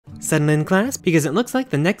Settle in, class, because it looks like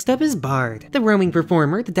the next up is Bard. The roaming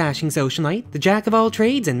performer, the dashing socialite, the jack of all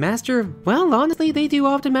trades and master of, well, honestly, they do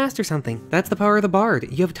often master something. That's the power of the Bard.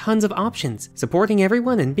 You have tons of options, supporting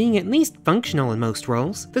everyone and being at least functional in most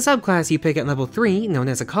roles. The subclass you pick at level 3, known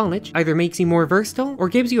as a college, either makes you more versatile or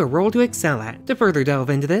gives you a role to excel at. To further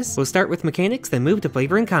delve into this, we'll start with mechanics, then move to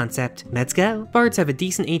flavor and concept. Let's go! Bards have a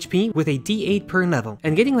decent HP with a D8 per level,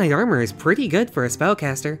 and getting light armor is pretty good for a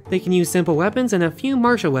spellcaster. They can use simple weapons and a few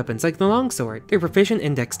martial weapons like the longsword. They're proficient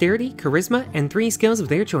in dexterity, charisma, and 3 skills of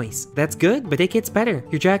their choice. That's good, but it gets better.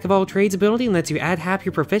 Your jack of all trades ability lets you add half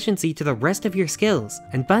your proficiency to the rest of your skills.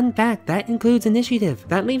 And fun fact, that includes initiative.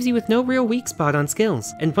 That leaves you with no real weak spot on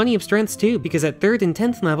skills, and plenty of strengths too, because at 3rd and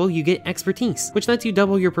 10th level you get expertise, which lets you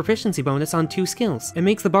double your proficiency bonus on 2 skills. It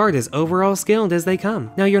makes the bard as overall skilled as they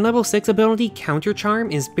come. Now your level 6 ability, Counter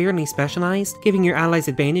Charm, is fairly specialized, giving your allies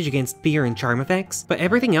advantage against fear and charm effects, but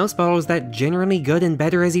everything else follows that generally good and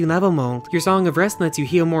better as you level mold. Your Song of Rest lets you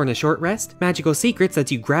heal more in a short rest, Magical Secrets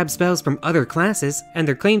lets you grab spells from other classes, and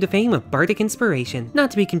their claim to fame of Bardic Inspiration. Not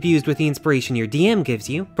to be confused with the inspiration your DM gives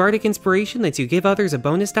you, Bardic Inspiration lets you give others a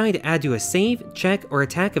bonus die to add to a save, check, or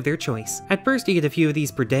attack of their choice. At first you get a few of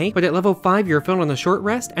these per day, but at level 5 you're full on a short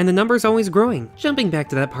rest, and the number's always growing. Jumping back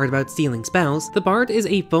to that part about stealing spells, the Bard is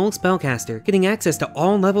a full spellcaster, getting access to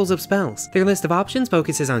all levels of spells. Their list of options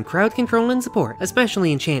focuses on crowd control and support,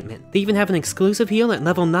 especially enchantment. They even have an exclusive heal at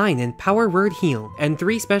level 9 in Power Word Heal, and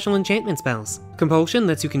 3 special enchantment spells. Compulsion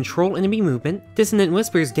lets you control enemy movement, Dissonant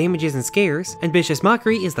Whispers damages and scares, and Vicious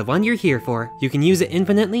Mockery is the one you're here for. You can use it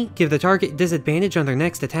infinitely, give the target disadvantage on their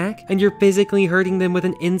next attack, and you're physically hurting them with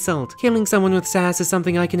an insult. Killing someone with sass is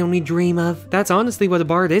something I can only dream of. That's honestly what a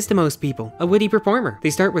bard is to most people, a witty performer. They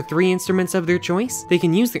start with 3 instruments of their choice, they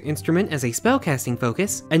can use their instrument as a spellcasting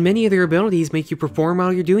focus, and many of their abilities make you perform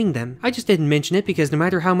while you're doing them. I just didn't mention it because no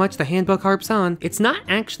matter how much the handbook harps on, it's not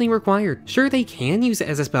actually required. Sure, they can use it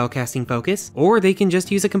as a spellcasting focus, or they can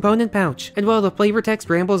just use a component pouch. And while the flavor text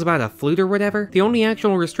rambles about a flute or whatever, the only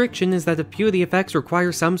actual restriction is that a few of the effects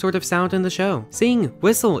require some sort of sound in the show. Sing,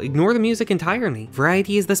 whistle, ignore the music entirely.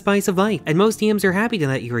 Variety is the spice of life, and most DMs are happy to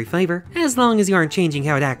let you reflavor, as long as you aren't changing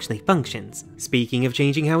how it actually functions. Speaking of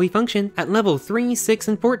changing how we function, at level 3, 6,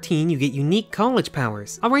 and 14 you get unique college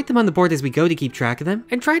powers. I'll write them on the board as we go to keep track of them,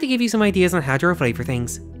 and try to give you some ideas on how to reflavor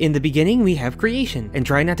things. In the beginning we have creation, and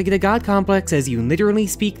try not to get a god complex as you literally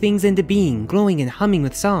speak things into being, glowing and humming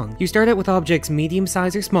with song. You start out with objects medium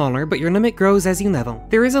size or smaller, but your limit grows as you level.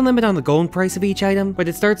 There is a limit on the gold price of each item, but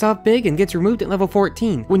it starts off big and gets removed at level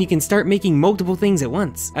 14, when you can start making multiple things at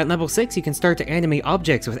once. At level 6 you can start to animate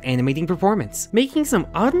objects with animating performance, making some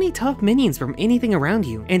oddly tough minions from anything around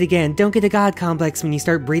you. And again, don't get a god complex when you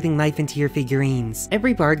start breathing life into your figurines.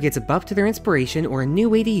 Every bard gets a buff to their inspiration or a new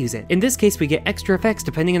way to use it. In this case we get extra effects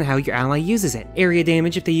depending on how your ally uses it. Area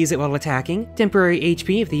damage if they use it while attacking, temporary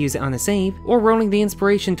HP if they use it on a save, or rolling the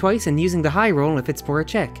inspiration twice and using the high roll if it's for a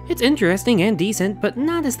check. It's interesting and decent, but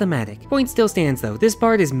not as thematic. Point still stands though, this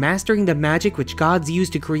bard is mastering the magic which gods use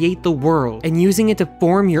to create the world, and using it to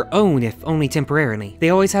form your own if only temporarily. They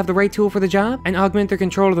always have the right tool for the job, and augment their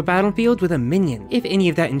control of the battlefield with a minion. If any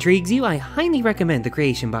of that intrigues you, I highly recommend the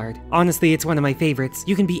Creation Bard. Honestly, it's one of my favorites.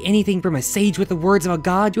 You can be anything from a sage with the words of a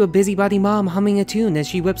god to a busybody mom humming a tune as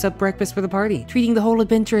she whips up breakfast for the party, treating the whole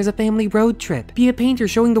adventure as a family road trip. Be a painter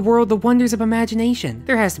showing the world the wonders of imagination.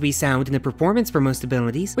 There has to be sound in the performance for most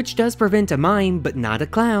abilities, which does prevent a mime, but not a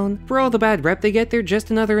clown. For all the bad rep they get, they're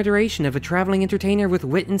just another iteration of a traveling entertainer with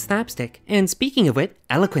wit and slapstick. And speaking of wit,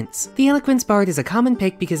 Eloquence. The Eloquence Bard is a common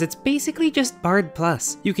pick because it's basically just Bard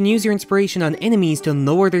Plus. You can use your inspiration on enemies to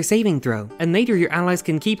lower their saving throw, and later your allies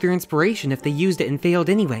can keep their inspiration if they used it and failed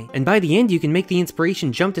anyway. And by the end you can make the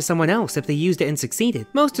inspiration jump to someone else if they used it and succeeded.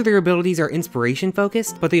 Most of their abilities are inspiration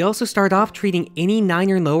focused, but they also start off treating any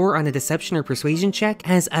 9 or lower on a deception or persuasion check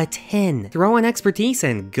as a 10. Throw on expertise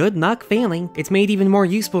and good luck failing. It's made even more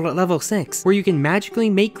useful at level 6, where you can magically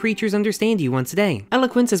make creatures understand you once a day.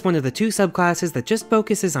 Eloquence is one of the 2 subclasses that just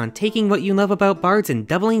focuses on taking what you love about bards and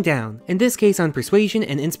doubling down, in this case on persuasion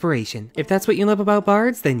and inspiration. If that's what you love about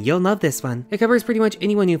bards, then you'll love this one. It covers pretty much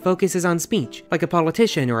anyone who focuses on speech, like a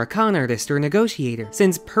politician or a con artist or a negotiator.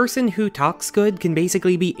 Since person who talks good can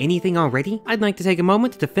basically be anything already, I'd like to take a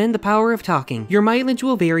moment to defend the power of talking. Your mileage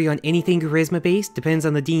will vary on anything anything charisma-based, depends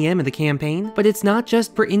on the DM and the campaign, but it's not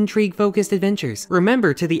just for intrigue-focused adventures.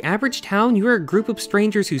 Remember, to the average town, you are a group of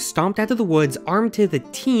strangers who stomped out of the woods armed to the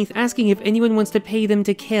teeth, asking if anyone wants to pay them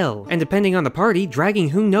to kill. And depending on the party, dragging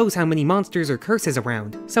who knows how many monsters or curses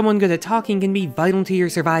around. Someone good at talking can be vital to your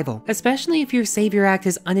survival, especially if your savior act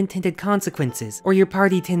has unintended consequences, or your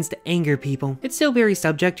party tends to anger people. It's still very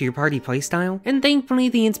subject to your party playstyle, and thankfully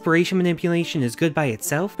the inspiration manipulation is good by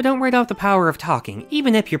itself, but don't write off the power of talking,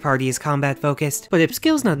 even if your party is combat focused. But if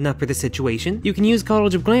skill's not enough for the situation, you can use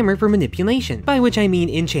College of Glamour for manipulation, by which I mean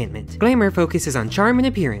enchantment. Glamour focuses on charm and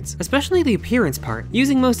appearance, especially the appearance part.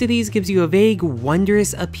 Using most of these gives you a vague,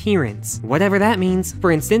 wondrous appearance, whatever that means.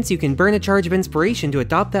 For instance, you can burn a charge of inspiration to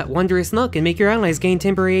adopt that wondrous look and make your allies gain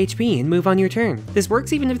temporary HP and move on your turn. This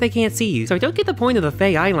works even if they can't see you, so I don't get the point of the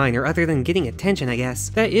Fey eyeliner other than getting attention, I guess.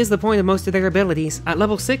 That is the point of most of their abilities. At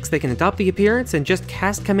level 6, they can adopt the appearance and just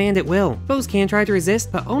cast command at will. Foes can try to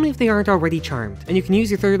resist, but only if they aren't already charmed. And you can use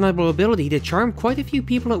your 3rd level ability to charm quite a few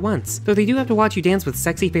people at once, though they do have to watch you dance with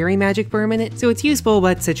sexy fairy magic for a minute, so it's useful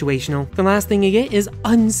but situational. The last thing you get is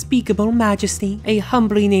Unspeakable Majesty, a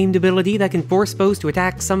humbly named ability that can force foes to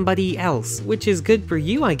attack somebody else, which is good for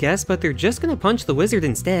you, I guess, but they're just gonna punch the wizard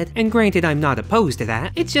instead. And granted, I'm not opposed to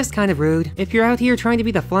that. It's just kind of rude. If you're out here trying to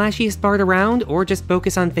be the flashiest bard around, or just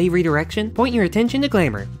focus on Fey redirection, point your attention to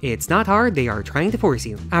Glamour. It's not hard, they are trying to force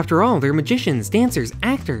you. After all, they're magicians, dancers,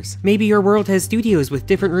 actors. Maybe your world has studios with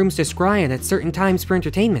different rooms to scry in at certain times for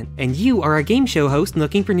entertainment, and you are a game show host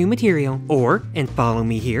looking for new material. Or, and follow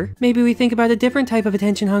me here, maybe we think about a different type of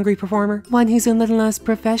attention-hungry performer, one who's a little less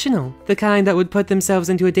professional, the kind that would put themselves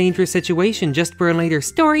into a dangerous situation just for a later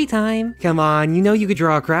story time. Come on, you know you could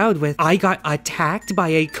draw a crowd with "I got attacked by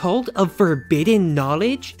a cult of forbidden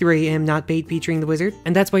knowledge," 3 AM not bait featuring the wizard,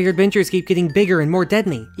 and that's why your adventures keep getting bigger and more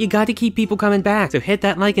deadly. You gotta keep people coming back, so hit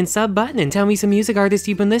that like and sub button and tell me some music artists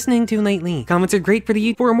you've been listening to lately. Comments are great for the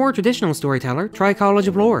youth. For a more traditional storyteller, try College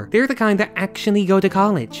of Lore. They're the kind that actually go to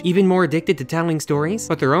college, even more addicted to telling stories,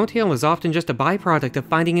 but their own tale is often just a byproduct of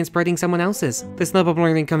finding and spreading someone else's. This level of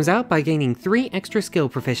learning comes out by gaining 3 extra skill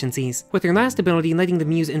proficiencies, with their last ability letting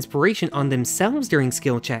them use inspiration on themselves during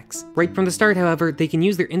skill checks. Right from the start, however, they can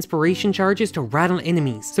use their inspiration charges to rattle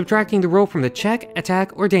enemies, subtracting the roll from the check,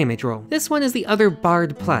 attack, or damage roll. This one is the other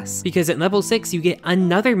Bard Plus, because at level 6 you get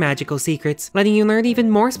another magical secrets, letting you learn even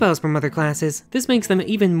more spells from other classes. This makes them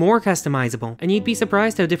even more customizable, and you'd be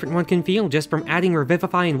surprised how different one can feel just from adding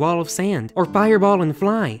Revivify and Wall of Sand, or Fireball and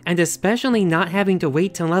Fly, and especially not having to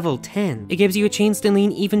wait till level 10. It gives you a chance to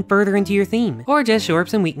lean even further into your theme, or just shore up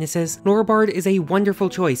some weaknesses. Lore Bard is a wonderful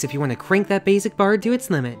choice if you want to crank that basic bard to its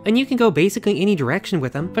limit, and you can go basically any direction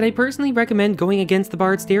with them, but I personally recommend going against the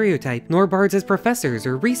bard stereotype. Lore bards as professors,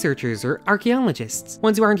 or researchers, or archaeologists.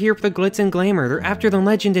 Ones who aren't here for the glitz and glamour, they're after the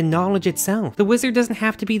legend and knowledge itself. The wizard doesn't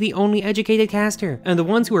have to be the only educated caster, and the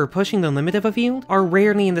ones who are pushing the limit of a field are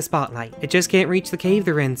rarely in the spotlight. It just can't reach the cave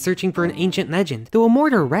they're in searching for an ancient legend, though a more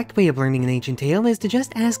direct way of learning an ancient tale is to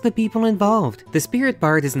just ask the people involved. The spirit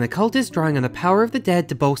bard is an occultist drawing on the power of the dead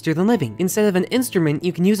to bolster the living. Instead of an instrument,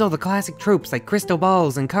 you can use all the classic tropes like crystal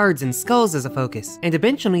balls and cards and skulls as a focus, and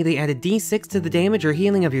eventually they add a d6 to the damage or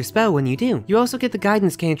healing of your spell when you do. You also get the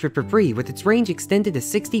guidance cantrip for free, with its range extended to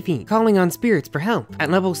 60 feet, calling on spirits for help.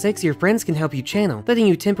 At level 6, your friends can help you channel, letting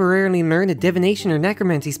you temporarily learn a divination or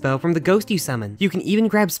necromancy spell from the ghost you summon. You can even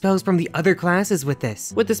grab spells from the other classes with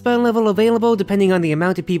this, with the spell level available depending on the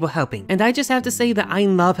amount of people helping. And I just have to say that I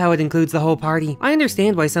love how it includes the whole party. I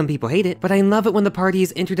understand why some people hate it, but I love it when the party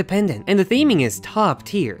is interdependent, and the theming is top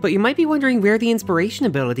tier. But you might be wondering where the inspiration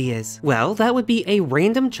ability is. Well, that would be a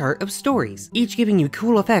random chart of stories, each giving you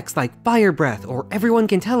cool effects like fire breath or everyone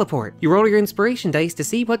can teleport. You roll your inspiration dice to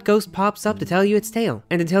see what ghost pops up to tell you its tale,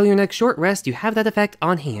 and until your next short rest you have that effect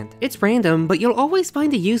on hand. It's random, but you'll always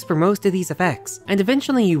find a use for most of these effects, and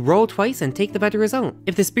eventually you roll twice and take the better result.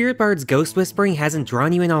 If the spirit bard's ghost whispering hasn't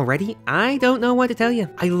drawn you in already, I don't know what to tell you.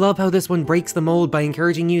 I love how this one breaks the mold by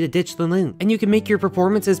encouraging you to ditch the loot, and you can make your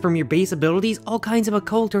performances from your base abilities all kinds of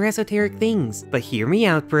occult or esoteric things. But hear me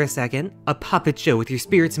out for a second. A puppet show with your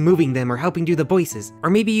spirits moving them or helping do the voices, or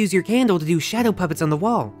maybe use your candle to do shadow puppets on the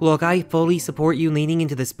wall. Look, I fully support you leaning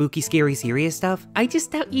into the spooky, scary, serious stuff. I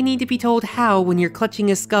just doubt you need to be told how when you're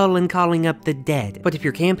clutching a skull and calling up the dead. But if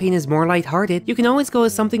your campaign is more lighthearted, you can always go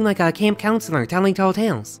as something like a camp counselor telling tall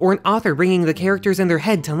tales, or an author bringing the characters in their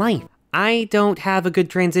head to life. I don't have a good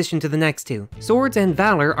transition to the next two. Swords and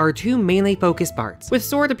Valor are two melee focused bards, with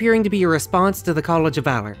Sword appearing to be a response to the College of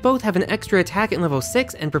Valor. Both have an extra attack at level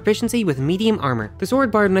 6 and proficiency with medium armor. The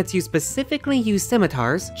Sword bard lets you specifically use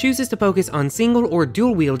scimitars, chooses to focus on single or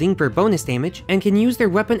dual wielding for bonus damage, and can use their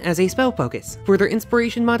weapon as a spell focus. For their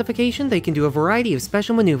inspiration modification, they can do a variety of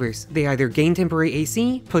special maneuvers. They either gain temporary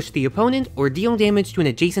AC, push the opponent, or deal damage to an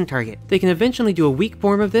adjacent target. They can eventually do a weak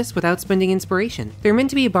form of this without spending inspiration. They're meant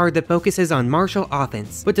to be a bard that focuses on martial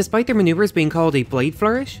offense, but despite their maneuvers being called a blade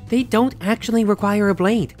flourish, they don't actually require a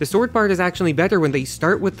blade. The Sword bard is actually better when they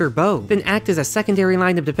start with their bow, then act as a secondary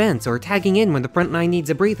line of defense or tagging in when the front line needs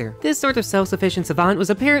a breather. This sort of self-sufficient savant was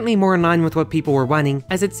apparently more in line with what people were wanting,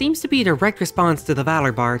 as it seems to be a direct response to the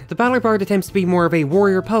Valor bard. The Valor bard attempts to be more of a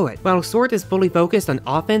warrior poet, while Sword is fully focused on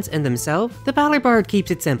offense and themselves. The Valor bard keeps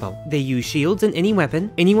it simple. They use shields in any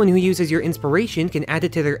weapon, anyone who uses your inspiration can add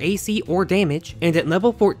it to their AC or damage, and at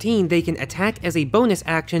level 14 they can attack as a bonus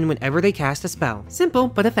action whenever they cast a spell. Simple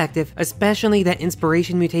but effective, especially that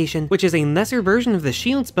inspiration mutation, which is a lesser version of the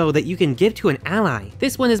shield spell that you can give to an ally.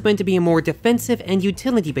 This one is meant to be a more defensive and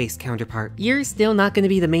utility based counterpart. You're still not going to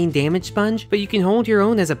be the main damage sponge, but you can hold your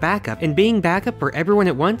own as a backup, and being backup for everyone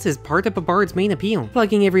at once is part of a bard's main appeal.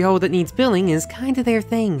 Plugging every hole that needs filling is kinda their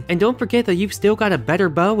thing. And don't forget that you've still got a better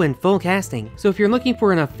bow and full casting. So if you're looking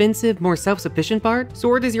for an offensive, more self-sufficient bard,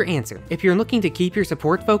 Sword is your answer. If you're looking to keep your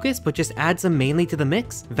support focus but just add some melee to the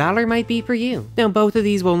mix, Valor might be for you. Now both of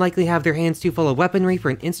these will likely have their hands too full of weaponry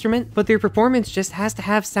for an instrument, but their performance just has to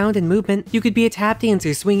have sound and movement. You could be a tap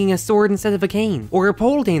dancer swinging a sword instead of a cane, or a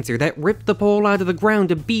pole dancer that ripped the pole out of the ground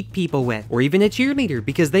to beat people with, or even a cheerleader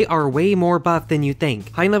because they are way more buff than you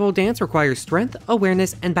think. High-level dance requires strength,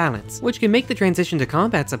 awareness, and balance, which can make the transition to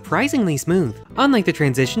combat surprisingly smooth, unlike the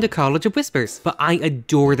transition to College of Whispers. But I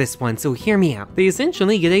adore this one, so hear me out. They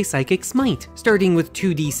essentially get a Psychic Smite, starting with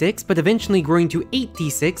 2d6 but eventually growing to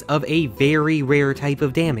 8d6 of a very rare type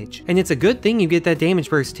of damage. And it's a good thing you get that damage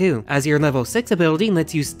burst too, as your level 6 ability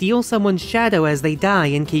lets you steal someone's shadow as they die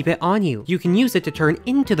and keep it on you. You can use it to turn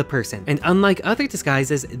into the person, and unlike other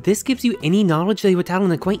disguises, this gives you any knowledge they would tell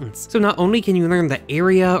an acquaintance. So not only can you learn the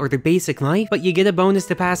area or their basic life, but you get a bonus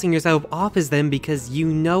to passing yourself off as them because you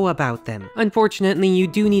know about them. Unfortunately, you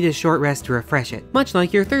do need a short rest to refresh it, much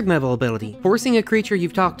like your 3rd level ability, forcing a creature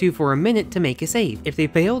you've talked to for a minute to make a save. If they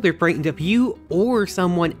fail, they're frightened of you or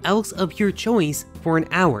someone else of your choice for an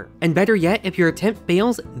hour. And better yet, if your attempt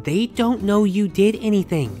fails, they don't know you did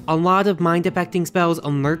anything. A lot of mind-affecting spells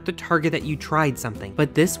alert the target that you tried something,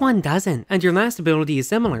 but this one doesn't. And your last ability is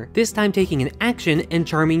similar, this time taking an action and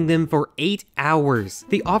charming them for 8 hours.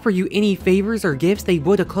 They offer you any favors or gifts they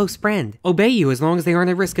would a close friend, obey you as long as they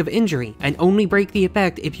aren't at risk of injury, and only break the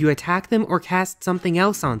effect if you attack them or cast something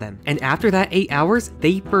else on them. And after that 8 hours,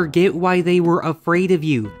 they forget why they were afraid of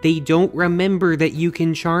you. They don't remember that you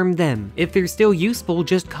can charm them. If they're still useful,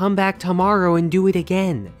 just come back tomorrow and do it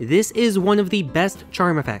again. This is one of the best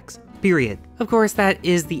charm effects, period. Of course, that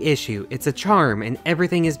is the issue. It's a charm, and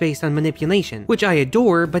everything is based on manipulation, which I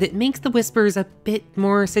adore, but it makes the Whispers a bit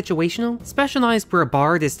more situational. Specialized for a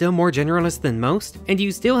bard is still more generalist than most, and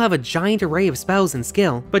you still have a giant array of spells and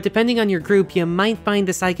skill, but depending on your group, you might find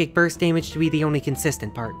the psychic burst damage to be the only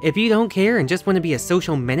consistent part. If you don't care and just want to be a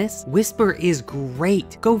social menace, Whisper is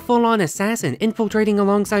great. Go full-on assassin, infiltrating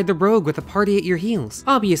alongside the rogue with a party at your heels.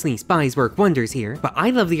 Obviously, spies work wonders here, but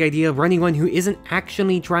I love the idea of running one who isn't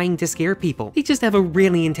actually trying to scare people. They just have a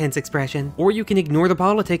really intense expression. Or you can ignore the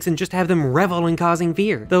politics and just have them revel in causing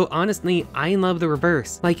fear. Though honestly, I love the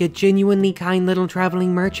reverse. Like a genuinely kind little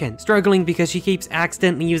traveling merchant, struggling because she keeps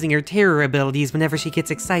accidentally using her terror abilities whenever she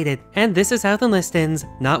gets excited. And this is how the list ends,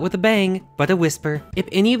 not with a bang, but a whisper. If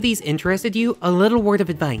any of these interested you, a little word of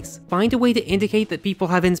advice. Find a way to indicate that people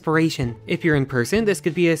have inspiration. If you're in person, this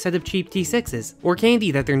could be a set of cheap D6s, or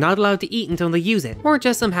candy that they're not allowed to eat until they use it, or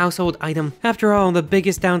just some household item. After all, the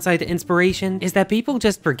biggest downside to inspiration is that people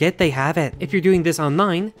just forget they have it. If you're doing this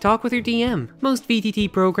online, talk with your DM. Most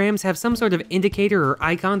VTT programs have some sort of indicator or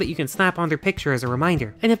icon that you can snap on their picture as a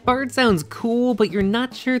reminder. And if Bard sounds cool, but you're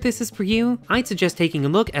not sure this is for you, I'd suggest taking a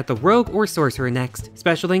look at the Rogue or Sorcerer next.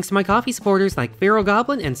 Special thanks to my coffee supporters like Feral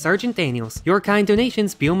Goblin and Sergeant Daniels. Your kind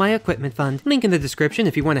donations fuel my equipment fund. Link in the description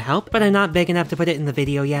if you want to help, but I'm not big enough to put it in the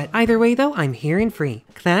video yet. Either way though, I'm here and free.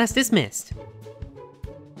 Class dismissed.